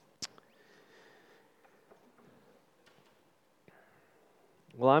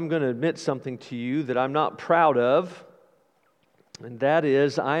Well, I'm going to admit something to you that I'm not proud of, and that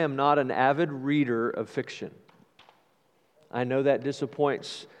is I am not an avid reader of fiction. I know that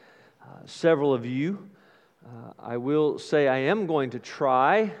disappoints several of you. I will say I am going to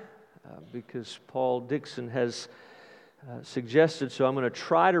try, because Paul Dixon has suggested, so I'm going to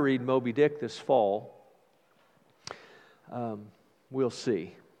try to read Moby Dick this fall. We'll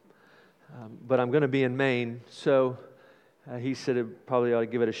see. But I'm going to be in Maine, so he said it probably ought to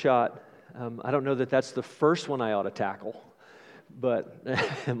give it a shot. I don't know that that's the first one I ought to tackle, but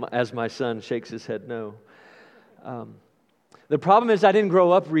as my son shakes his head no. The problem is I didn't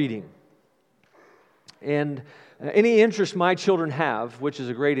grow up reading. And any interest my children have, which is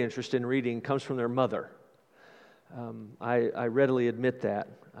a great interest in reading, comes from their mother. I readily admit that.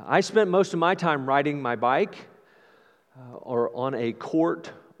 I spent most of my time riding my bike or on a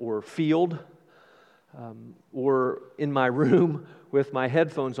court or field or in my room with my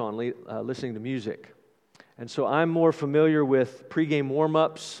headphones on listening to music. And so I'm more familiar with pregame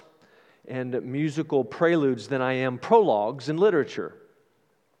warm-ups and musical preludes than I am prologues in literature.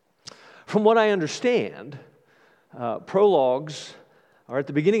 From what I understand, prologues are at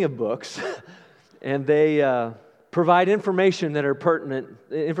the beginning of books, and they provide information that's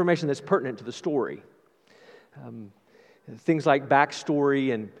pertinent to the story. Things like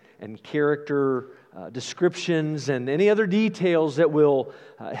backstory and character descriptions and any other details that will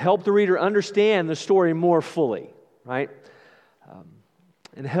help the reader understand the story more fully, right?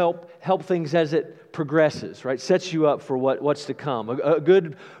 And help things as it progresses, right? Sets you up for what's to come. A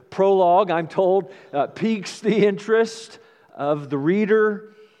good prologue, I'm told, piques the interest of the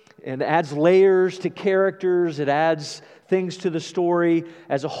reader and adds layers to characters. It adds things to the story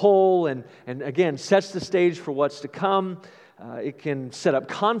as a whole and again, sets the stage for what's to come. It can set up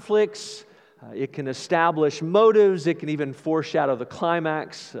conflicts. It can establish motives. It can even foreshadow the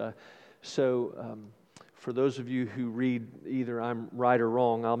climax. So for those of you who read either I'm right or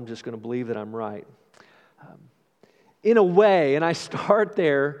wrong, I'm just going to believe that I'm right. In a way, and I start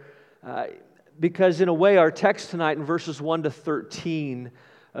there because in a way our text tonight in verses 1 to 13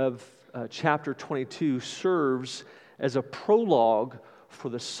 of chapter 22 serves as a prologue for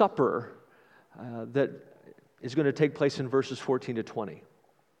the supper that is going to take place in verses 14 to 20.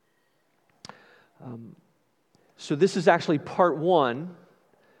 So this is actually part one,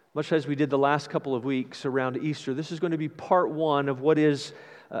 much as we did the last couple of weeks around Easter. This is going to be part one of what is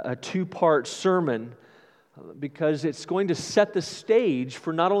a two-part sermon because it's going to set the stage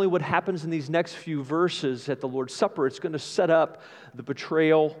for not only what happens in these next few verses at the Lord's Supper, it's going to set up the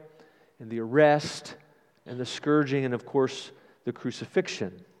betrayal and the arrest and the scourging and, of course, the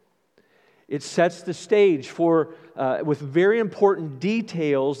crucifixion. It sets the stage for with very important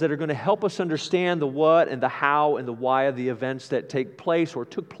details that are going to help us understand the what and the how and the why of the events that take place or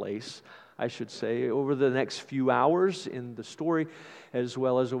took place, I should say, over the next few hours in the story, as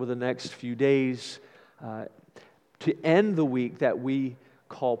well as over the next few days to end the week that we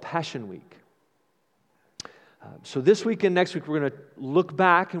call Passion Week. So this week and next week we're going to look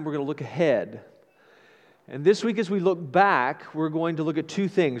back and we're going to look ahead. And this week as we look back, we're going to look at two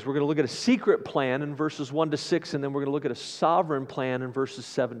things. We're going to look at a secret plan in verses 1 to 6, and then we're going to look at a sovereign plan in verses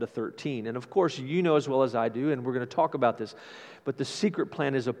 7 to 13. And of course, you know as well as I do, and we're going to talk about this, but the secret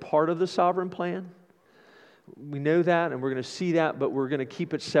plan is a part of the sovereign plan. We know that, and we're going to see that, but we're going to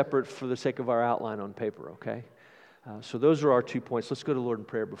keep it separate for the sake of our outline on paper, okay? So those are our 2 points. Let's go to the Lord in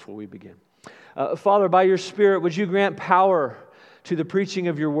prayer before we begin. Father, by your Spirit, would you grant power to the preaching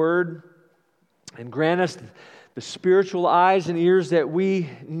of your word? And grant us the spiritual eyes and ears that we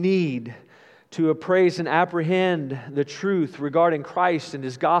need to appraise and apprehend the truth regarding Christ and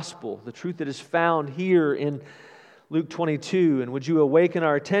His gospel, the truth that is found here in Luke 22. And would you awaken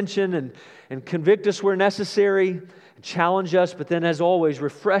our attention and convict us where necessary, challenge us, but then as always,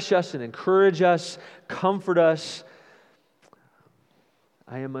 refresh us and encourage us, comfort us.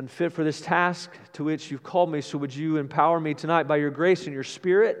 I am unfit for this task to which you've called me, so would you empower me tonight by your grace and your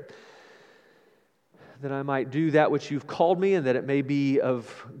Spirit, that I might do that which you've called me and that it may be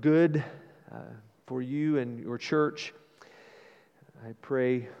of good for you and your church. I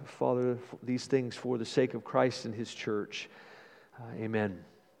pray, Father, these things for the sake of Christ and His church. Amen.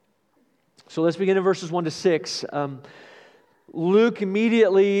 So let's begin in verses 1 to 6. Luke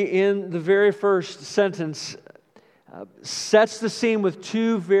immediately in the very first sentence sets the scene with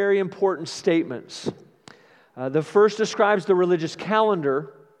two very important statements. The first describes the religious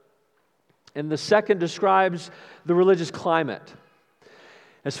calendar, and the second describes the religious climate.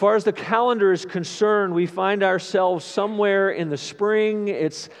 As far as the calendar is concerned, we find ourselves somewhere in the spring.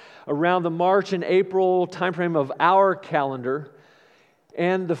 It's around the March and April timeframe of our calendar.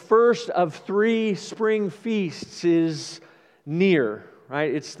 And the first of 3 spring feasts is near,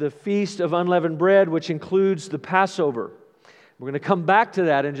 right? It's the Feast of Unleavened Bread, which includes the Passover. We're going to come back to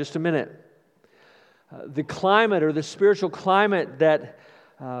that in just a minute. The climate, or the spiritual climate that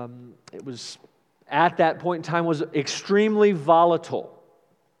it was at that point in time, was extremely volatile.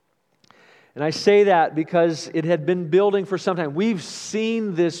 And I say that because it had been building for some time. We've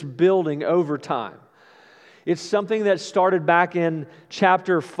seen this building over time. It's something that started back in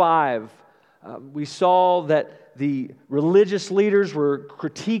chapter 5. We saw that the religious leaders were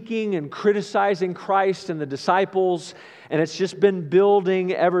critiquing and criticizing Christ and the disciples, and it's just been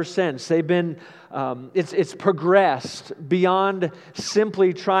building ever since. They've been, it's progressed beyond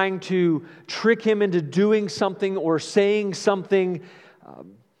simply trying to trick him into doing something or saying something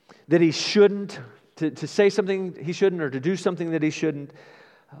that he shouldn't, to say something he shouldn't, or to do something that he shouldn't.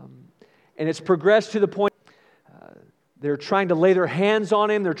 And it's progressed to the point they're trying to lay their hands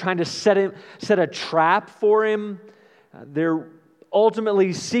on him. They're trying to set a trap for him. They're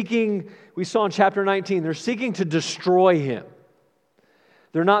ultimately seeking, we saw in chapter 19, they're seeking to destroy him.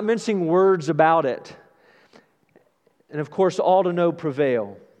 They're not mincing words about it. And of course, all to no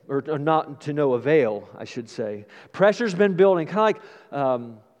prevail, or not to no avail, I should say. Pressure's been building, kind of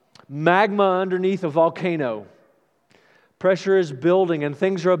like magma underneath a volcano. Pressure is building and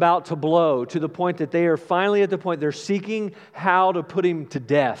things are about to blow to the point that they are finally at the point they're seeking how to put him to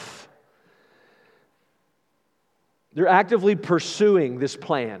death. They're actively pursuing this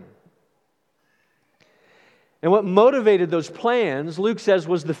plan. And what motivated those plans, Luke says,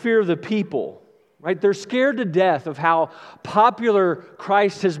 was the fear of the people. Right? They're scared to death of how popular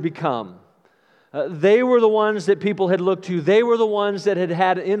Christ has become. They were the ones that people had looked to. They were the ones that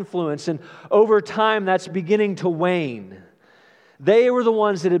had influence. And over time, that's beginning to wane. They were the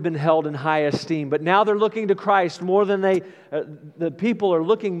ones that had been held in high esteem, but now they're looking to Christ more than the people are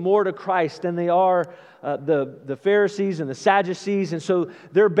looking more to Christ than they are the Pharisees and the Sadducees, and so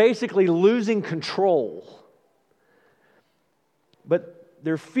they're basically losing control. But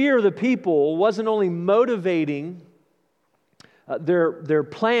their fear of the people wasn't only motivating their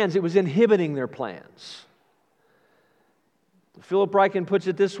plans, it was inhibiting their plans. Philip Ryken puts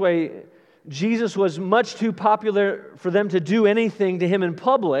it this way: Jesus was much too popular for them to do anything to him in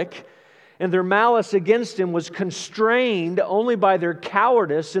public, and their malice against him was constrained only by their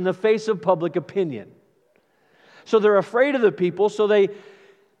cowardice in the face of public opinion. So they're afraid of the people, so they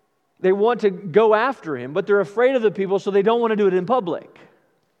want to go after him, but they're afraid of the people, so they don't want to do it in public.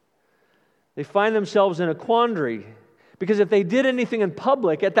 They find themselves in a quandary, because if they did anything in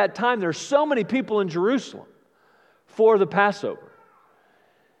public, at that time there's so many people in Jerusalem for the Passover.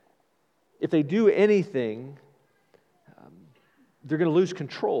 If they do anything, they're going to lose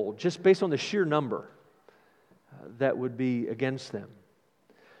control just based on the sheer number that would be against them.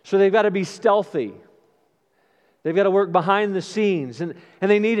 So they've got to be stealthy. They've got to work behind the scenes, and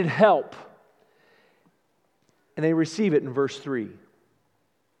they needed help. And they receive it in verse 3.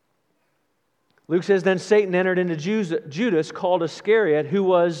 Luke says, "Then Satan entered into Judas, called Iscariot, who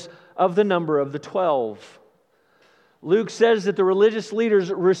was of the number of the 12. Luke says that the religious leaders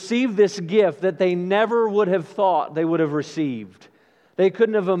received this gift that they never would have thought they would have received. They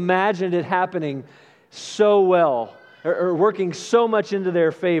couldn't have imagined it happening so well, or working so much into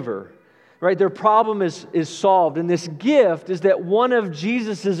their favor. Right? Their problem is solved. And this gift is that one of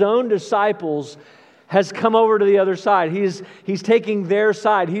Jesus' own disciples has come over to the other side. He's taking their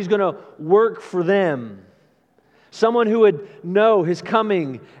side. He's going to work for them. Someone who would know his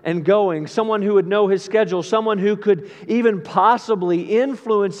coming and going. Someone who would know his schedule. Someone who could even possibly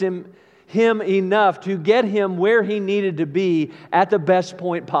influence him enough to get him where he needed to be at the best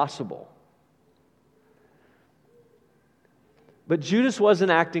point possible. But Judas wasn't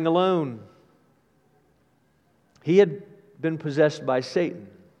acting alone. He had been possessed by Satan.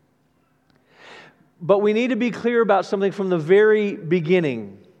 But we need to be clear about something from the very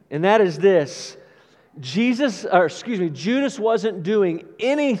beginning, and that is this. Judas wasn't doing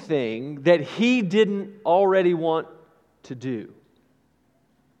anything that he didn't already want to do.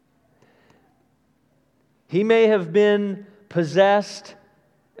 He may have been possessed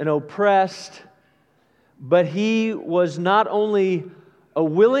and oppressed, but he was not only a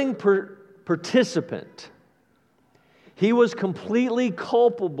willing participant, he was completely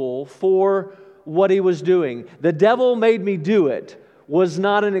culpable for what he was doing. The devil made me do it was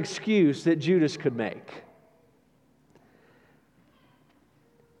not an excuse that Judas could make.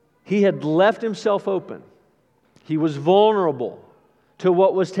 He had left himself open. He was vulnerable to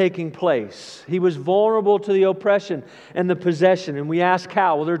what was taking place. He was vulnerable to the oppression and the possession. And we ask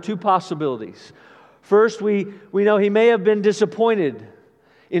how? Well, there are two possibilities. First, we know he may have been disappointed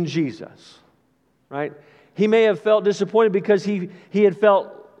in Jesus, right? He may have felt disappointed because he had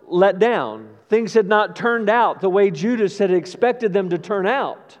felt let down. Things had not turned out the way Judas had expected them to turn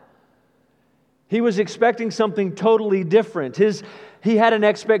out. He was expecting something totally different. He had an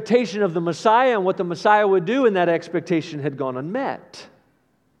expectation of the Messiah and what the Messiah would do, and that expectation had gone unmet.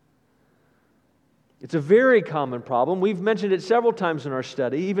 It's a very common problem. We've mentioned it several times in our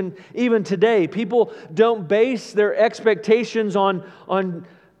study. Even today, people don't base their expectations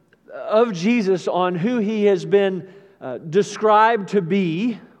of Jesus on who He has been described to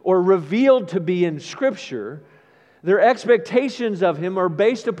be or revealed to be in Scripture. Their expectations of Him are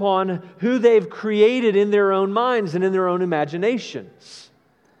based upon who they've created in their own minds and in their own imaginations.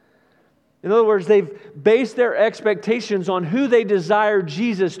 In other words, they've based their expectations on who they desire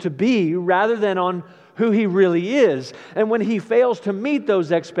Jesus to be rather than on who He really is. And when He fails to meet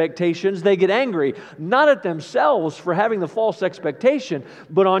those expectations, they get angry, not at themselves for having the false expectation,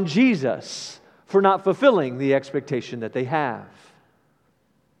 but on Jesus for not fulfilling the expectation that they have.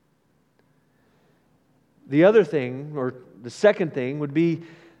 The other thing, or the second thing, would be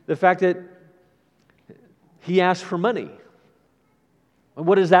the fact that He asked for money. And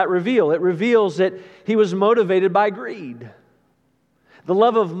what does that reveal? It reveals that He was motivated by greed. The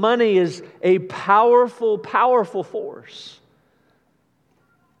love of money is a powerful, powerful force.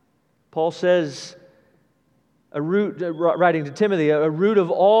 Paul says, writing to Timothy, a root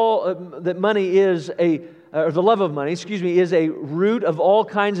of all that money is or the love of money, is a root of all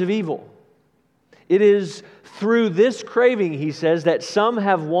kinds of evil. It is through this craving, he says, that some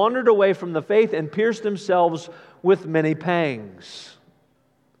have wandered away from the faith and pierced themselves with many pangs.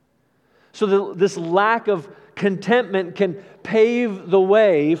 So this lack of contentment can pave the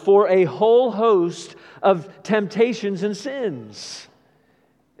way for a whole host of temptations and sins.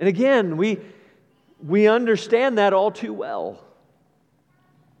 And again, we understand that all too well.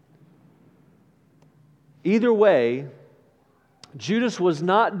 Either way, Judas was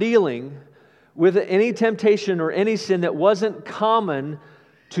not dealing with any temptation or any sin that wasn't common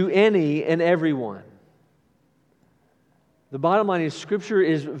to any and everyone. The bottom line is Scripture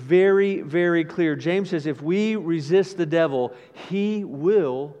is very, very clear. James says if we resist the devil, he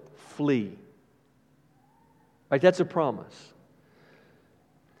will flee. Right? That's a promise.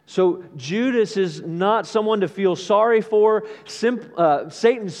 So Judas is not someone to feel sorry for.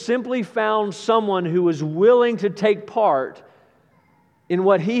 Satan simply found someone who was willing to take part in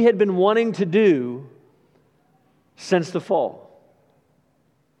what he had been wanting to do since the fall.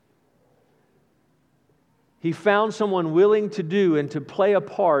 He found someone willing to do and to play a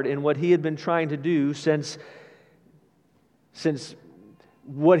part in what he had been trying to do since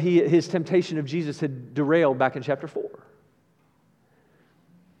what his temptation of Jesus had derailed back in chapter 4.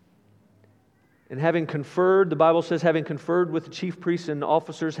 And having conferred, the Bible says, having conferred with the chief priests and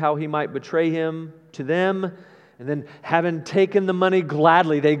officers how he might betray him to them, and then having taken the money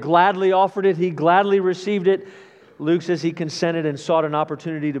gladly, they gladly offered it, he gladly received it. Luke says he consented and sought an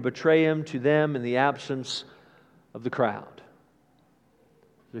opportunity to betray him to them in the absence of the crowd.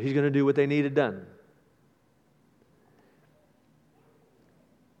 So he's going to do what they needed done.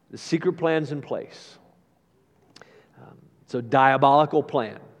 The secret plan's in place. It's a diabolical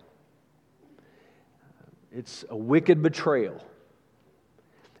plan. It's a wicked betrayal.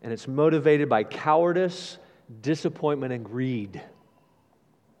 And it's motivated by cowardice, disappointment, and greed.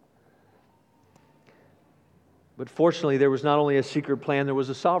 But fortunately, there was not only a secret plan, there was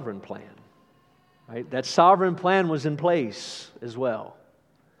a sovereign plan. Right? That sovereign plan was in place as well.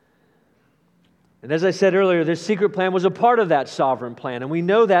 And as I said earlier, this secret plan was a part of that sovereign plan. And we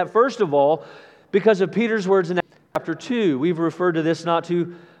know that, first of all, because of Peter's words in chapter 2. We've referred to this not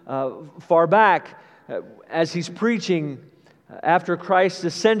too far back as he's preaching after Christ's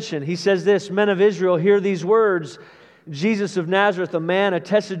ascension. He says this, "Men of Israel, hear these words. Jesus of Nazareth, a man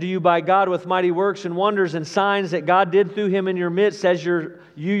attested to you by God with mighty works and wonders and signs that God did through him in your midst, as you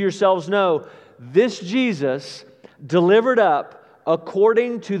yourselves know. This Jesus, delivered up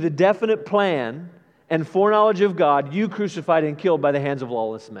according to the definite plan and foreknowledge of God, you crucified and killed by the hands of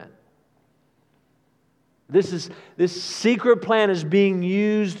lawless men." This secret plan is being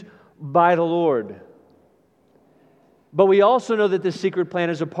used by the Lord. But we also know that this secret plan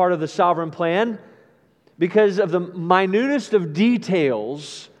is a part of the sovereign plan because of the minutest of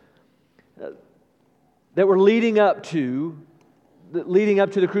details that were leading up to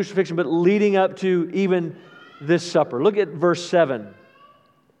the crucifixion, but leading up to even this supper. Look at verse 7.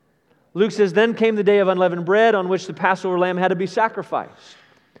 Luke says, "Then came the day of unleavened bread on which the Passover lamb had to be sacrificed.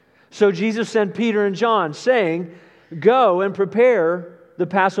 So Jesus sent Peter and John, saying, 'Go and prepare the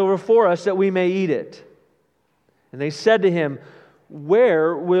Passover for us that we may eat it.' And they said to him,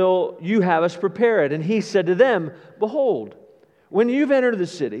 where will you have us prepare it? And he said to them, Behold, when you've entered the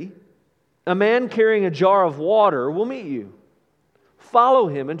city, a man carrying a jar of water will meet you. Follow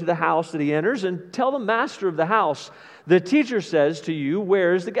him into the house that he enters and tell the master of the house, the teacher says to you,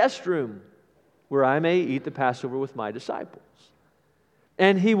 where is the guest room where I may eat the Passover with my disciples?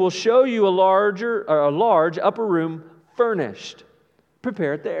 And he will show you a large upper room furnished.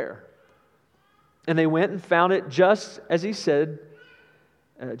 Prepare it there. And they went and found it just as he said,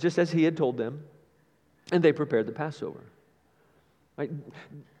 just as he had told them, and they prepared the Passover. Right?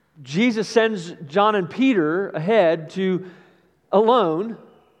 Jesus sends John and Peter ahead alone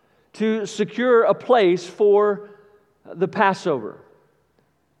to secure a place for the Passover.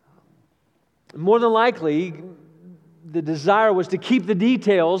 More than likely, the desire was to keep the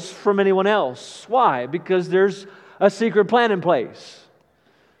details from anyone else. Why? Because there's a secret plan in place.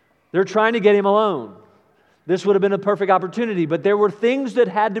 They're trying to get him alone. This would have been a perfect opportunity, but there were things that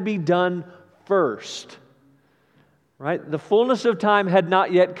had to be done first. Right? The fullness of time had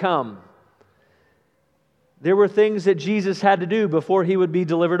not yet come. There were things that Jesus had to do before he would be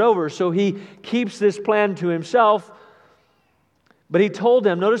delivered over. So he keeps this plan to himself. But he told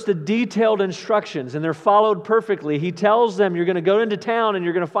them, notice the detailed instructions, and they're followed perfectly. He tells them, you're going to go into town and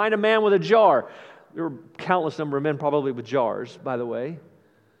you're going to find a man with a jar. There were countless number of men probably with jars, by the way.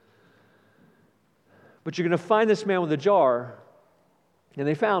 But you're going to find this man with a jar, and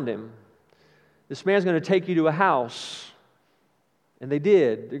they found him. This man's going to take you to a house. And they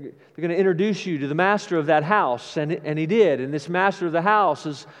did. They're going to introduce you to the master of that house, and he did. And this master of the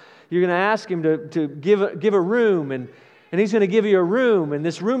house you're going to ask him to give a room, and he's going to give you a room, and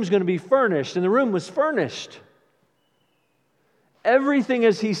this room's going to be furnished, and the room was furnished. Everything,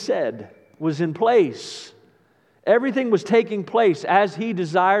 as he said, was in place. Everything was taking place as he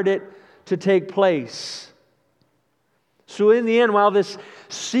desired it to take place. So in the end, while this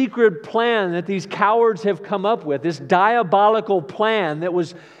secret plan that these cowards have come up with, this diabolical plan that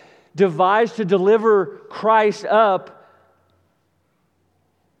was devised to deliver Christ up,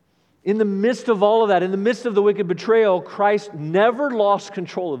 in the midst of all of that, in the midst of the wicked betrayal, Christ never lost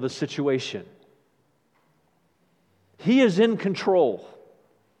control of the situation. He is in control,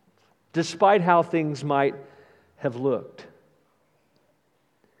 despite how things might have looked.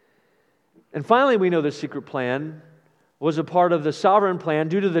 And finally, we know the secret plan was a part of the sovereign plan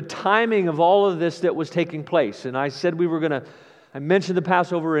due to the timing of all of this that was taking place. And I said I mentioned the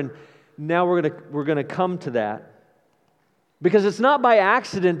Passover, and now we're going to come to that. Because it's not by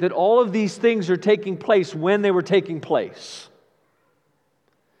accident that all of these things are taking place when they were taking place.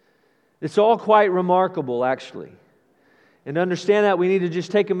 It's all quite remarkable, actually. And to understand that, we need to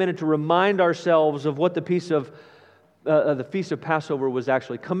just take a minute to remind ourselves of what the Feast of Passover was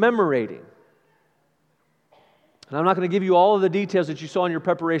actually commemorating. And I'm not going to give you all of the details that you saw in your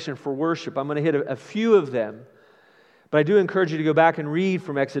preparation for worship. I'm going to hit a few of them. But I do encourage you to go back and read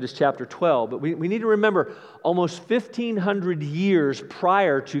from Exodus chapter 12. But we need to remember, almost 1,500 years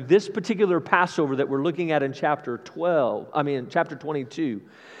prior to this particular Passover that we're looking at in chapter 22,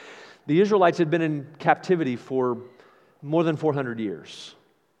 the Israelites had been in captivity for more than 400 years.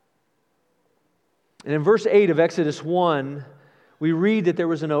 And in verse 8 of Exodus 1, we read that there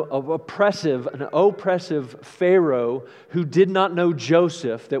was an oppressive Pharaoh who did not know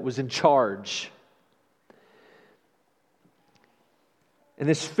Joseph that was in charge. And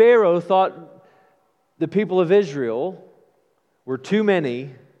this Pharaoh thought the people of Israel were too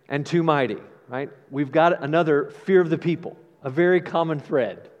many and too mighty, right? We've got another fear of the people, a very common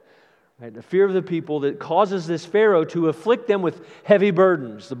thread, right? The fear of the people that causes this Pharaoh to afflict them with heavy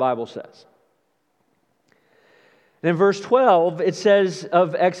burdens, the Bible says. And in verse 12, it says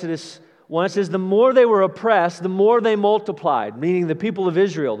of Exodus 1, it says, the more they were oppressed, the more they multiplied, meaning the people of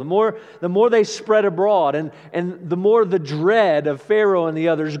Israel. The more they spread abroad, and the more the dread of Pharaoh and the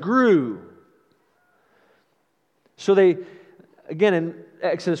others grew. So they, again in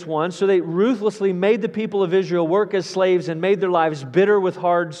Exodus 1, so they ruthlessly made the people of Israel work as slaves and made their lives bitter with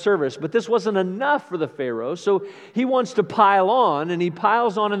hard service. But this wasn't enough for the Pharaoh, so he wants to pile on, and he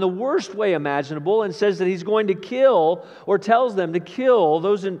piles on in the worst way imaginable and says that he's going to kill, or tells them to kill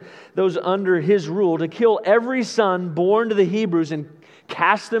those under his rule, to kill every son born to the Hebrews and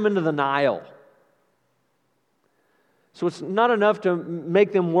cast them into the Nile. So it's not enough to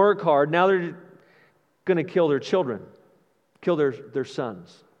make them work hard. Now they're going to kill their children. Kill their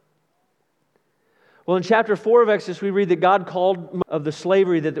sons. Well, in chapter 4 of Exodus, we read that God called of the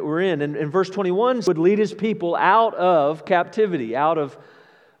slavery that we're in. And in verse 21, would lead his people out of captivity, out of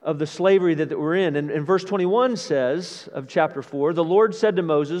of the slavery that we're in. And verse 21 says of chapter 4, the Lord said to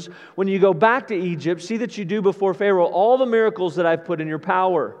Moses, when you go back to Egypt, see that you do before Pharaoh all the miracles that I've put in your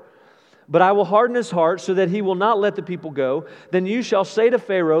power. But I will harden his heart so that he will not let the people go. Then you shall say to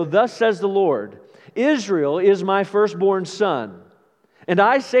Pharaoh, thus says the Lord, Israel is my firstborn son. And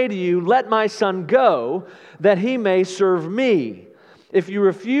I say to you, let my son go, that he may serve me. If you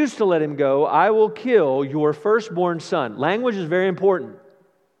refuse to let him go, I will kill your firstborn son. Language is very important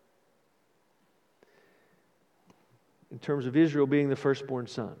in terms of Israel being the firstborn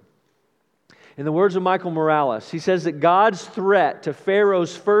son. In the words of Michael Morales, he says that God's threat to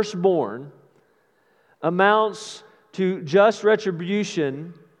Pharaoh's firstborn amounts to just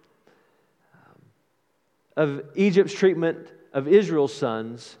retribution of Egypt's treatment of Israel's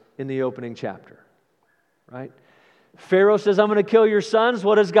sons in the opening chapter. Right? Pharaoh says, I'm going to kill your sons.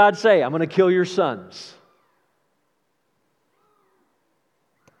 What does God say? I'm going to kill your sons.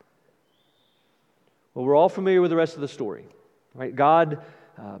 Well, we're all familiar with the rest of the story. Right? God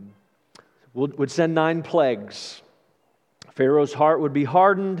would send 9 plagues. Pharaoh's heart would be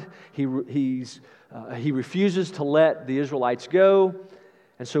hardened. He refuses to let the Israelites go.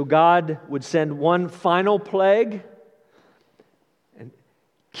 And so God would send one final plague, and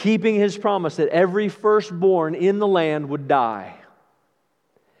keeping His promise that every firstborn in the land would die.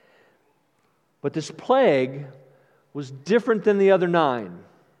 But this plague was different than the other 9.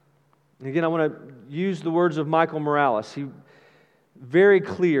 And again, I want to use the words of Michael Morales. He's very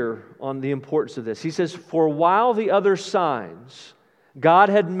clear on the importance of this. He says, for while the other signs, God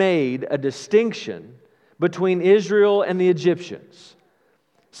had made a distinction between Israel and the Egyptians,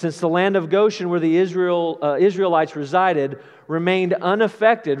 since the land of Goshen where the Israelites resided remained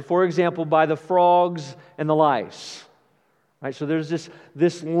unaffected, for example, by the frogs and the lice. Right? So there's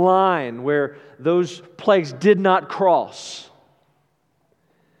this line where those plagues did not cross.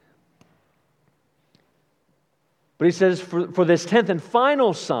 But he says, for this 10th and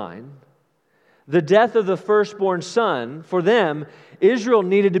final sign, the death of the firstborn son, for them, Israel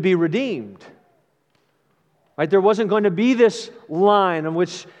needed to be redeemed. Right? There wasn't going to be this line on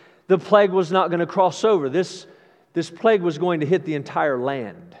which the plague was not going to cross over. This plague was going to hit the entire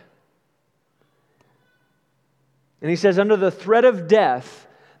land. And he says, under the threat of death,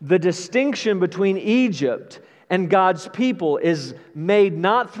 the distinction between Egypt and God's people is made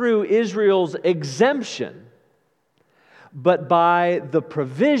not through Israel's exemption, but by the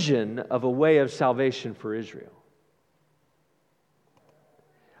provision of a way of salvation for Israel.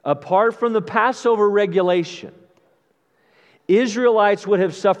 Apart from the Passover regulation, Israelites would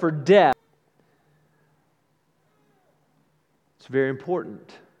have suffered death. It's very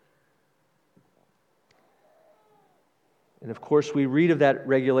important. And of course, we read of that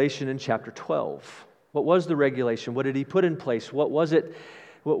regulation in chapter 12. What was the regulation? What did He put in place? What was it?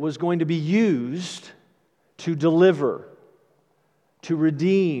 What was going to be used to deliver, to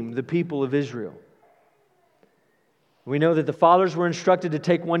redeem the people of Israel? We know that the fathers were instructed to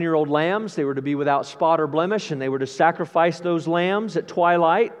take 1-year-old lambs. They were to be without spot or blemish, and they were to sacrifice those lambs at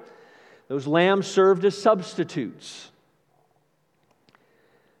twilight. Those lambs served as substitutes.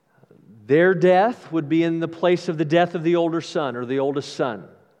 Their death would be in the place of the death of the older son or the oldest son.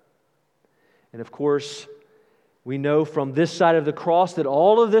 And of course, we know from this side of the cross that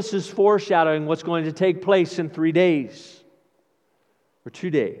all of this is foreshadowing what's going to take place in 3 days or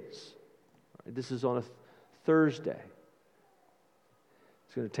 2 days. This is on a Thursday.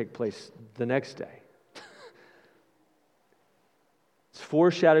 It's going to take place the next day. It's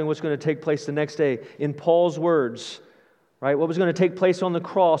foreshadowing what's going to take place the next day. In Paul's words, right, what was going to take place on the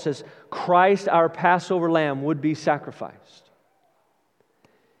cross as Christ, our Passover lamb, would be sacrificed.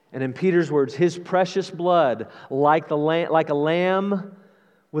 And in Peter's words, His precious blood, like a lamb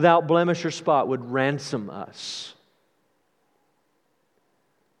without blemish or spot, would ransom us.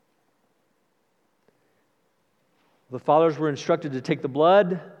 The fathers were instructed to take the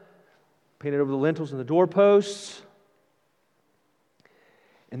blood, paint it over the lintels and the doorposts.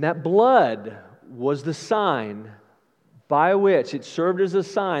 And that blood was the sign by which it served as a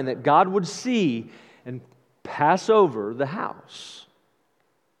sign that God would see and pass over the house.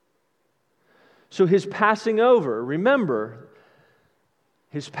 So His passing over, remember,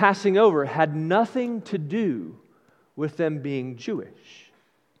 His passing over had nothing to do with them being Jewish.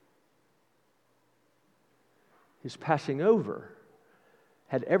 His passing over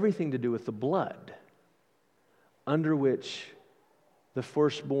had everything to do with the blood under which the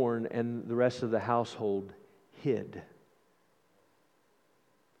firstborn and the rest of the household hid.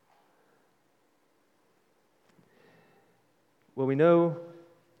 Well, we know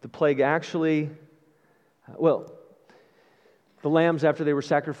the plague actually, The lambs, after they were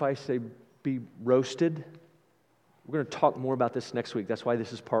sacrificed, they'd be roasted. We're going to talk more about this next week. That's why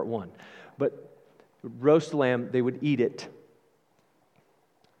this is part 1. But roast the lamb, they would eat it.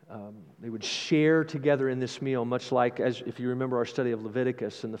 They would share together in this meal, much like, as if you remember our study of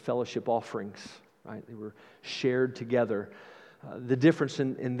Leviticus and the fellowship offerings, right? They were shared together. The difference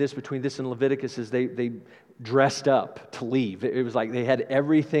in this, between this and Leviticus, is they dressed up to leave. It was like they had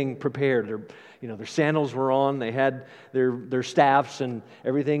everything prepared. Their sandals were on, they had their staffs, and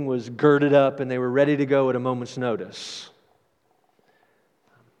everything was girded up, and they were ready to go at a moment's notice.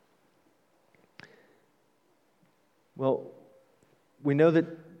 Well, we know that,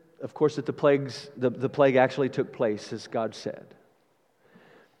 of course, that the plague actually took place, as God said.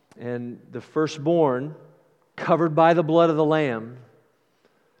 And the firstborn, covered by the blood of the lamb,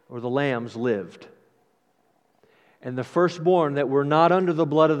 or the lambs, lived. And the firstborn that were not under the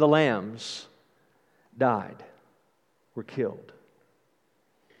blood of the lambs died, were killed.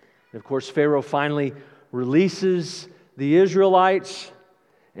 And of course, Pharaoh finally releases the Israelites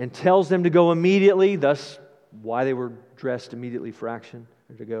and tells them to go immediately, thus why they were dressed immediately for action,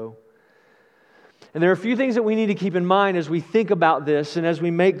 or to go. And there are a few things that we need to keep in mind as we think about this and as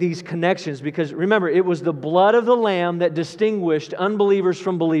we make these connections, because remember, it was the blood of the Lamb that distinguished unbelievers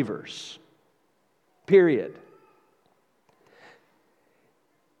from believers. Period.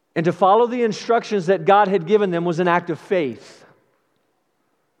 And to follow the instructions that God had given them was an act of faith.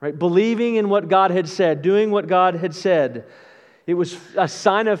 Right? Believing in what God had said, doing what God had said. It was a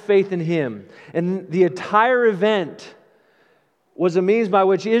sign of faith in Him. And the entire event was a means by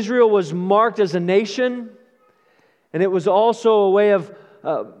which Israel was marked as a nation, and it was also a way of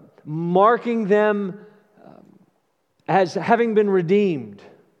marking them as having been redeemed.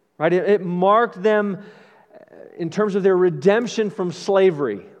 Right? It marked them in terms of their redemption from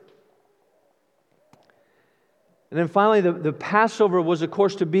slavery. And then finally, the Passover was, of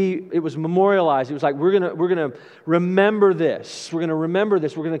course, it was memorialized. It was like, we're gonna remember this. We're going to remember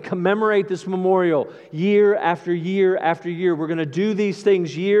this. We're going to commemorate this memorial year after year after year. We're going to do these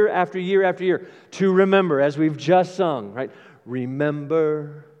things year after year after year to remember, as we've just sung, right?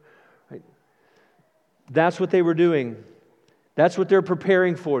 Remember, right? That's what they were doing. That's what they're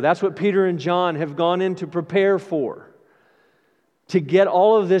preparing for. That's what Peter and John have gone in to prepare for. To get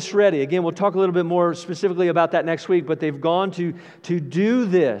all of this ready. Again, we'll talk a little bit more specifically about that next week, but they've gone to do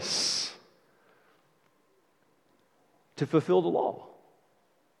this to fulfill the law.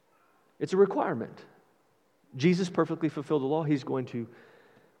 It's a requirement. Jesus perfectly fulfilled the law. He's going to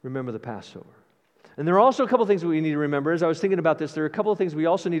remember the Passover. And there are also a couple things that we need to remember. As I was thinking about this, there are a couple of things we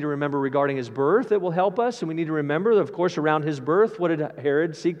also need to remember regarding His birth that will help us. And we need to remember, of course, around His birth, what did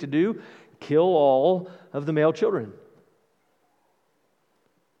Herod seek to do? Kill all of the male children.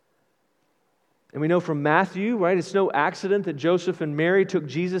 And we know from Matthew, right, it's no accident that Joseph and Mary took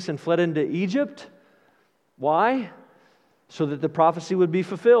Jesus and fled into Egypt. Why? So that the prophecy would be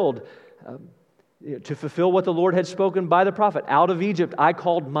fulfilled. To fulfill what the Lord had spoken by the prophet. Out of Egypt I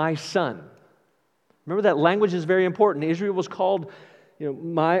called my son. Remember, that language is very important. Israel was called,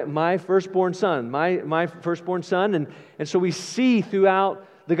 my firstborn son. My firstborn son. And so we see throughout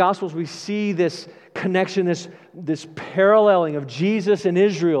the Gospels, we see this connection, this paralleling of Jesus and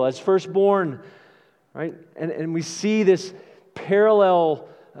Israel as firstborn. Right? And we see this parallel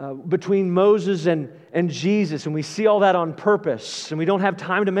between Moses and Jesus, and we see all that on purpose. And we don't have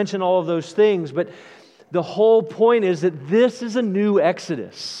time to mention all of those things, but the whole point is that this is a new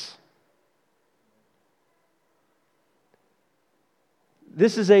Exodus.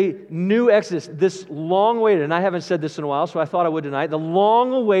 This is a new Exodus, this long-awaited, and I haven't said this in a while, so I thought I would tonight, the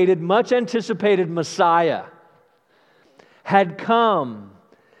long-awaited, much-anticipated Messiah had come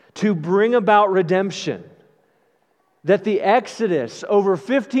to bring about redemption that the Exodus over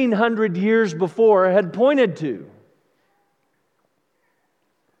 1,500 years before had pointed to.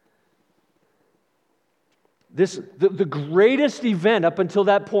 The greatest event up until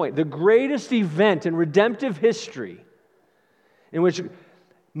that point, the greatest event in redemptive history in which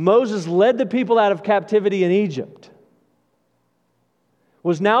Moses led the people out of captivity in Egypt,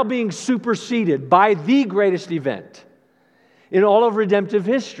 was now being superseded by the greatest event in all of redemptive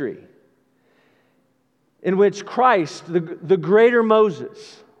history, in which Christ, the greater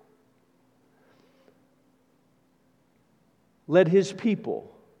Moses, led His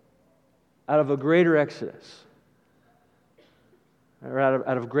people out of a greater Exodus, or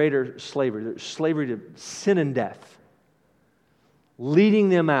out of greater slavery to sin and death, leading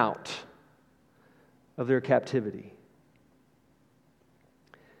them out of their captivity.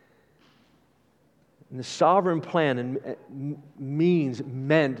 And the sovereign plan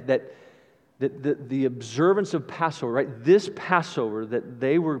meant that that the observance of Passover, right? This Passover that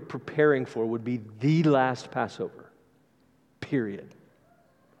they were preparing for would be the last Passover, period.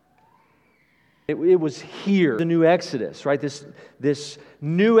 It was here, the new Exodus, right? This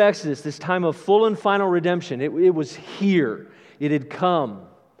new Exodus, this time of full and final redemption, it was here. It had come.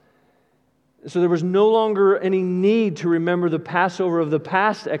 So there was no longer any need to remember the Passover of the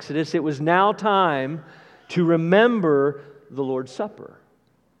past Exodus. It was now time to remember the Lord's Supper,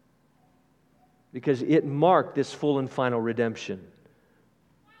 because it marked this full and final redemption.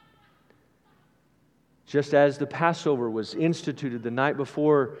 Just as the Passover was instituted the night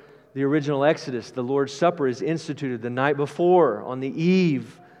before the original Exodus, the Lord's Supper is instituted the night before, on the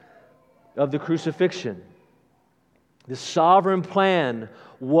eve of the crucifixion. The sovereign plan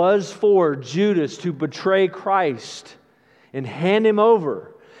was for Judas to betray Christ and hand Him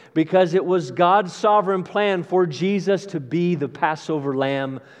over, because it was God's sovereign plan for Jesus to be the Passover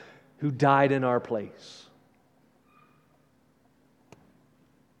lamb who died in our place.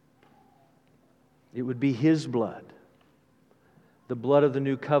 It would be His blood, the blood of the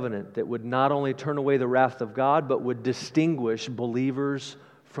new covenant, that would not only turn away the wrath of God, but would distinguish believers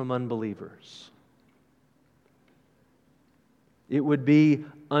from unbelievers. It would be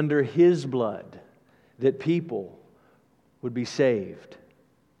under His blood that people would be saved.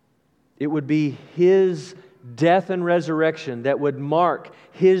 It would be His death and resurrection that would mark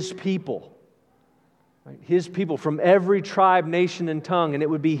His people. Right? His people from every tribe, nation, and tongue. And it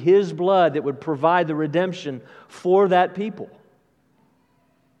would be His blood that would provide the redemption for that people.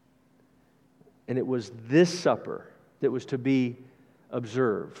 And it was this supper that was to be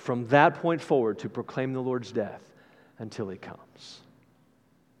observed from that point forward to proclaim the Lord's death until He comes.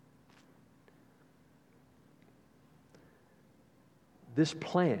 This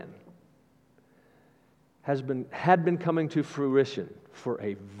plan had been coming to fruition for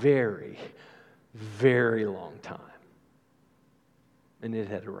a very, very long time. And it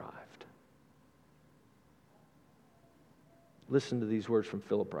had arrived. Listen to these words from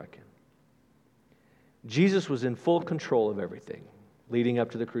Philip Ryken. Jesus was in full control of everything leading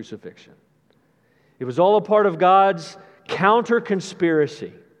up to the crucifixion. It was all a part of God's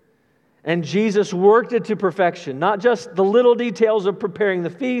counter-conspiracy. And Jesus worked it to perfection, not just the little details of preparing the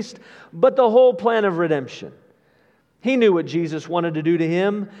feast, but the whole plan of redemption. He knew what Jesus wanted to do to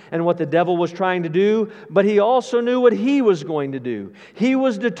Him and what the devil was trying to do, but He also knew what He was going to do. He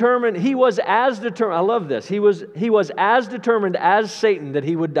was determined, He was as determined, I love this, He was as determined as Satan that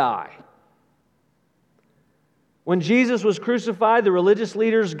He would die. When Jesus was crucified, the religious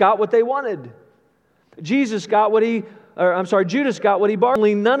leaders got what they wanted. Judas got what he bargained.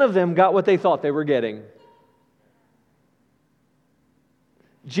 Only none of them got what they thought they were getting.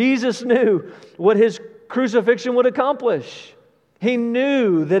 Jesus knew what His crucifixion would accomplish. He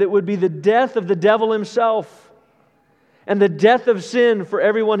knew that it would be the death of the devil himself and the death of sin for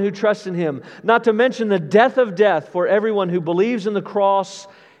everyone who trusts in Him. Not to mention the death of death for everyone who believes in the cross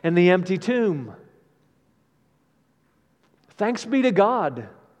and the empty tomb. Thanks be to God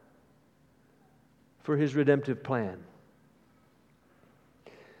for His redemptive plan.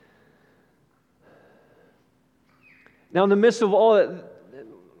 Now, in the midst of all that,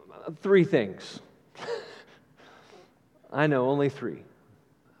 three things. I know, only three.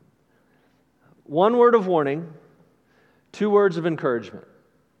 One word of warning, two words of encouragement.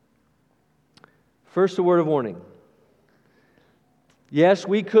 First, a word of warning. Yes,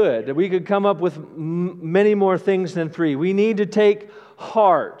 we could come up with many more things than three. We need to take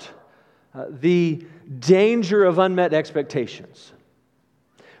heart the danger of unmet expectations.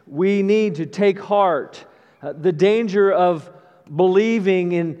 We need to take heart the danger of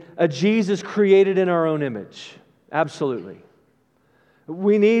believing in a Jesus created in our own image. Absolutely.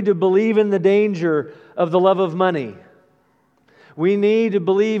 We need to believe in the danger of the love of money. We need to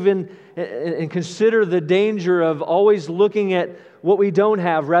believe in and consider the danger of always looking at what we don't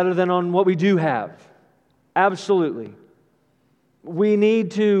have rather than on what we do have. Absolutely. We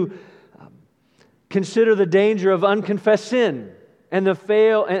need to consider the danger of unconfessed sin and the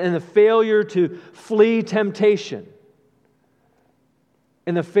failure to flee temptation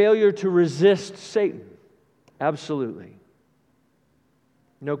and the failure to resist Satan. Absolutely.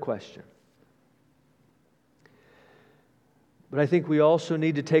 No question. But I think we also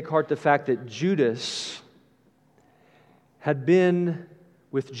need to take heart the fact that Judas had been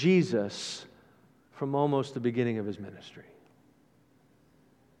with Jesus from almost the beginning of His ministry.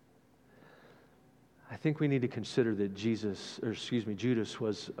 I think we need to consider that Judas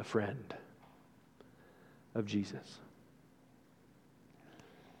was a friend of Jesus.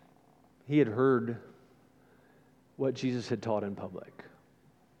 He had heard what Jesus had taught in public.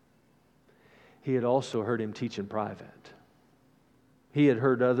 he had also heard him teach in private. He had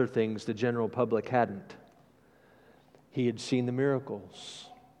heard other things the general public hadn't. He had seen the miracles.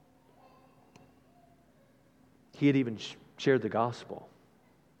 He had even shared the gospel.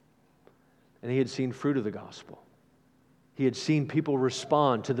 And he had seen fruit of the gospel. He had seen people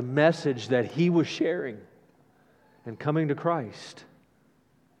respond to the message that he was sharing and coming to Christ.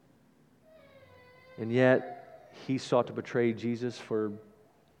 And yet, he sought to betray Jesus for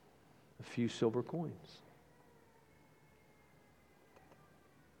a few silver coins.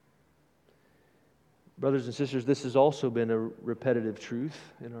 Brothers and sisters, this has also been a repetitive truth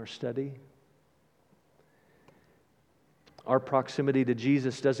in our study. Our proximity to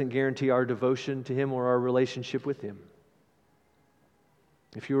Jesus doesn't guarantee our devotion to Him or our relationship with Him.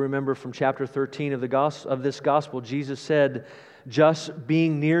 If you remember from chapter 13 of this gospel, Jesus said, just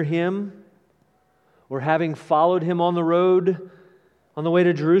being near Him, or having followed Him on the road, on the way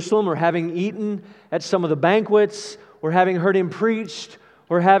to Jerusalem, or having eaten at some of the banquets, or having heard Him preached,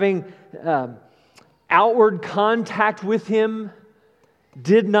 or having outward contact with Him,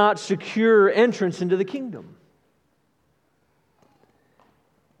 did not secure entrance into the kingdom.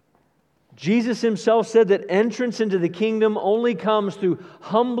 Jesus Himself said that entrance into the kingdom only comes through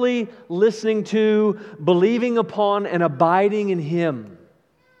humbly listening to, believing upon, and abiding in Him.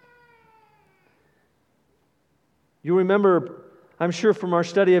 You remember, I'm sure from our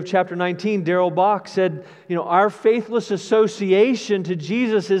study of chapter 19, Darrell Bach said, our faithless association to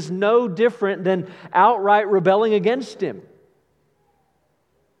Jesus is no different than outright rebelling against Him.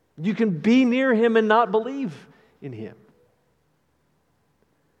 You can be near Him and not believe in Him.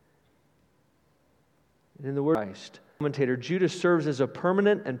 In the word of Christ, commentator, Judas serves as a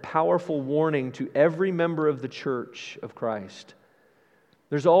permanent and powerful warning to every member of the church of Christ.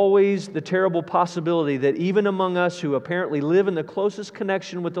 There's always the terrible possibility that even among us who apparently live in the closest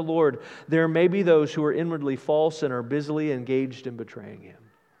connection with the Lord, there may be those who are inwardly false and are busily engaged in betraying Him.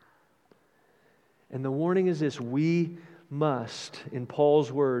 And the warning is this: we must, in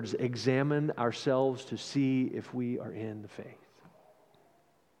Paul's words, examine ourselves to see if we are in the faith.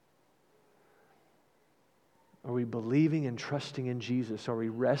 Are we believing and trusting in Jesus? Are we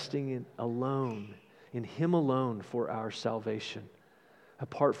resting in Him alone for our salvation,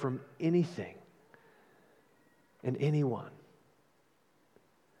 apart from anything and anyone?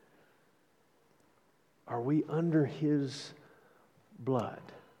 Are we under His blood?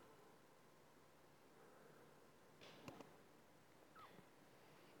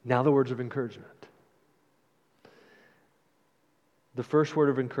 Now the words of encouragement. The first word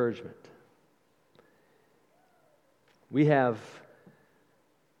of encouragement. We have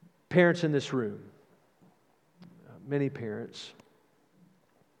parents in this room, many parents.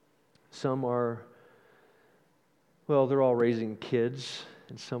 Some are, they're all raising kids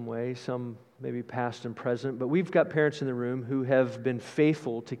in some way, some maybe past and present, but we've got parents in the room who have been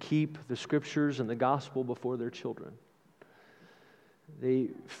faithful to keep the Scriptures and the gospel before their children. They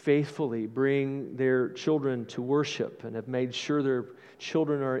faithfully bring their children to worship and have made sure their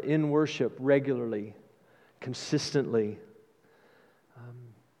children are in worship regularly, consistently.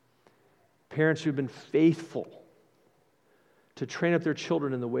 Parents who've been faithful to train up their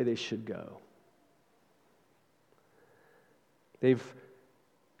children in the way they should go. They've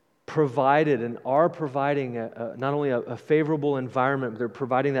provided and are providing not only a favorable environment, but they're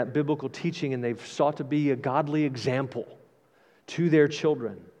providing that biblical teaching, and they've sought to be a godly example to their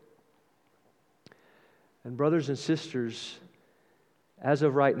children. And brothers and sisters, as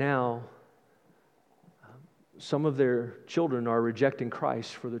of right now, some of their children are rejecting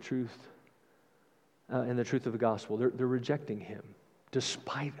Christ for the truth and the truth of the gospel. They're rejecting Him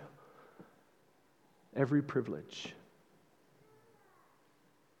despite every privilege.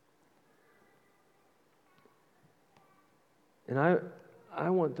 And I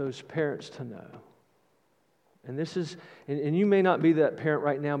want those parents to know. And this is, and you may not be that parent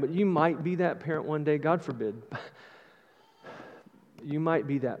right now, but you might be that parent one day, God forbid. You might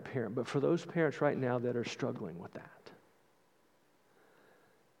be that parent, but for those parents right now that are struggling with that,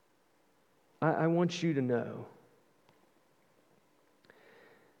 I want you to know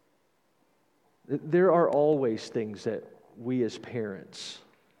that there are always things that we as parents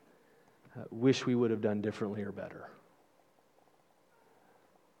wish we would have done differently or better.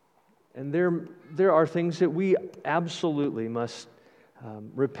 And there are things that we absolutely must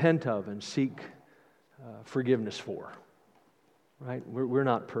repent of and seek forgiveness for. Right? We're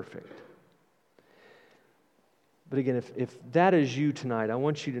not perfect. But again, if that is you tonight, I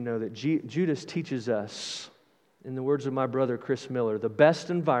want you to know that Judas teaches us, in the words of my brother Chris Miller, the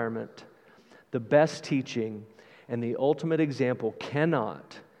best environment, the best teaching, and the ultimate example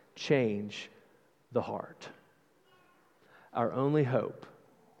cannot change the heart. Our only hope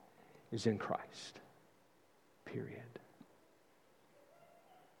is in Christ. Period.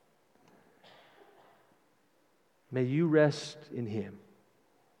 May you rest in Him.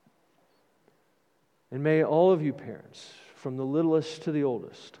 And may all of you parents, from the littlest to the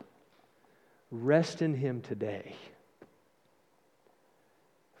oldest, rest in Him today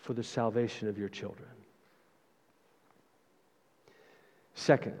for the salvation of your children.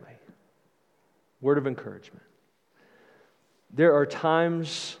 Secondly, word of encouragement. There are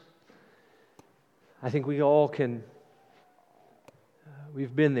times, I think we all can,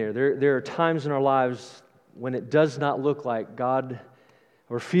 we've been there. There are times in our lives when it does not look like God,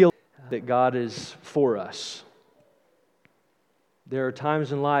 or feel that God is for us. There are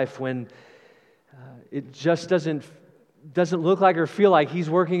times in life when it just doesn't look like or feel like He's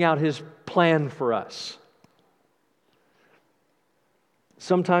working out His plan for us.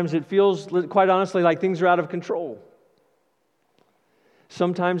 Sometimes it feels, quite honestly, like things are out of control.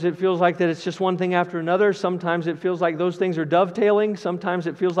 Sometimes it feels like that it's just one thing after another. Sometimes it feels like those things are dovetailing. Sometimes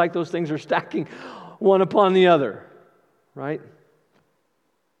it feels like those things are stacking one upon the other, right?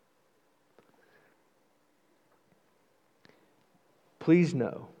 Please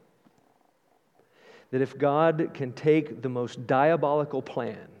know that if God can take the most diabolical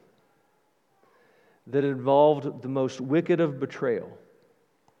plan that involved the most wicked of betrayal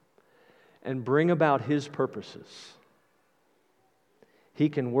and bring about His purposes, He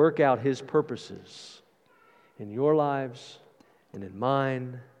can work out His purposes in your lives and in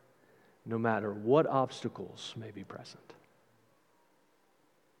mine, no matter what obstacles may be present.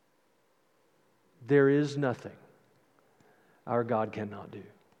 There is nothing our God cannot do.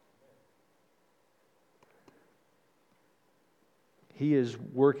 He is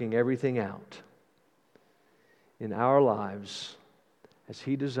working everything out in our lives as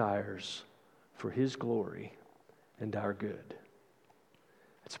He desires for His glory and our good.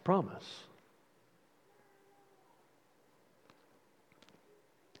 It's a promise.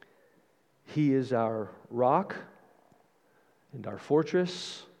 He is our rock and our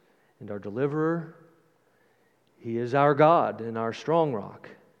fortress and our deliverer. He is our God and our strong rock.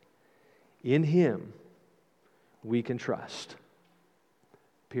 In Him we can trust.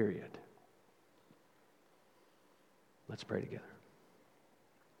 Period. Let's pray together.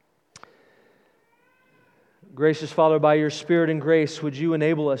 Gracious Father, by your Spirit and grace, would you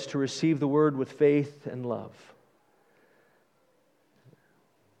enable us to receive the word with faith and love?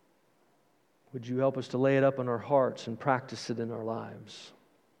 Would you help us to lay it up in our hearts and practice it in our lives?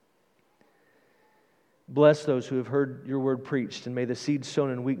 Bless those who have heard your word preached, and may the seed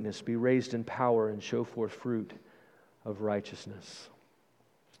sown in weakness be raised in power and show forth fruit of righteousness.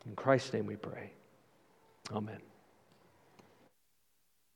 In Christ's name we pray. Amen.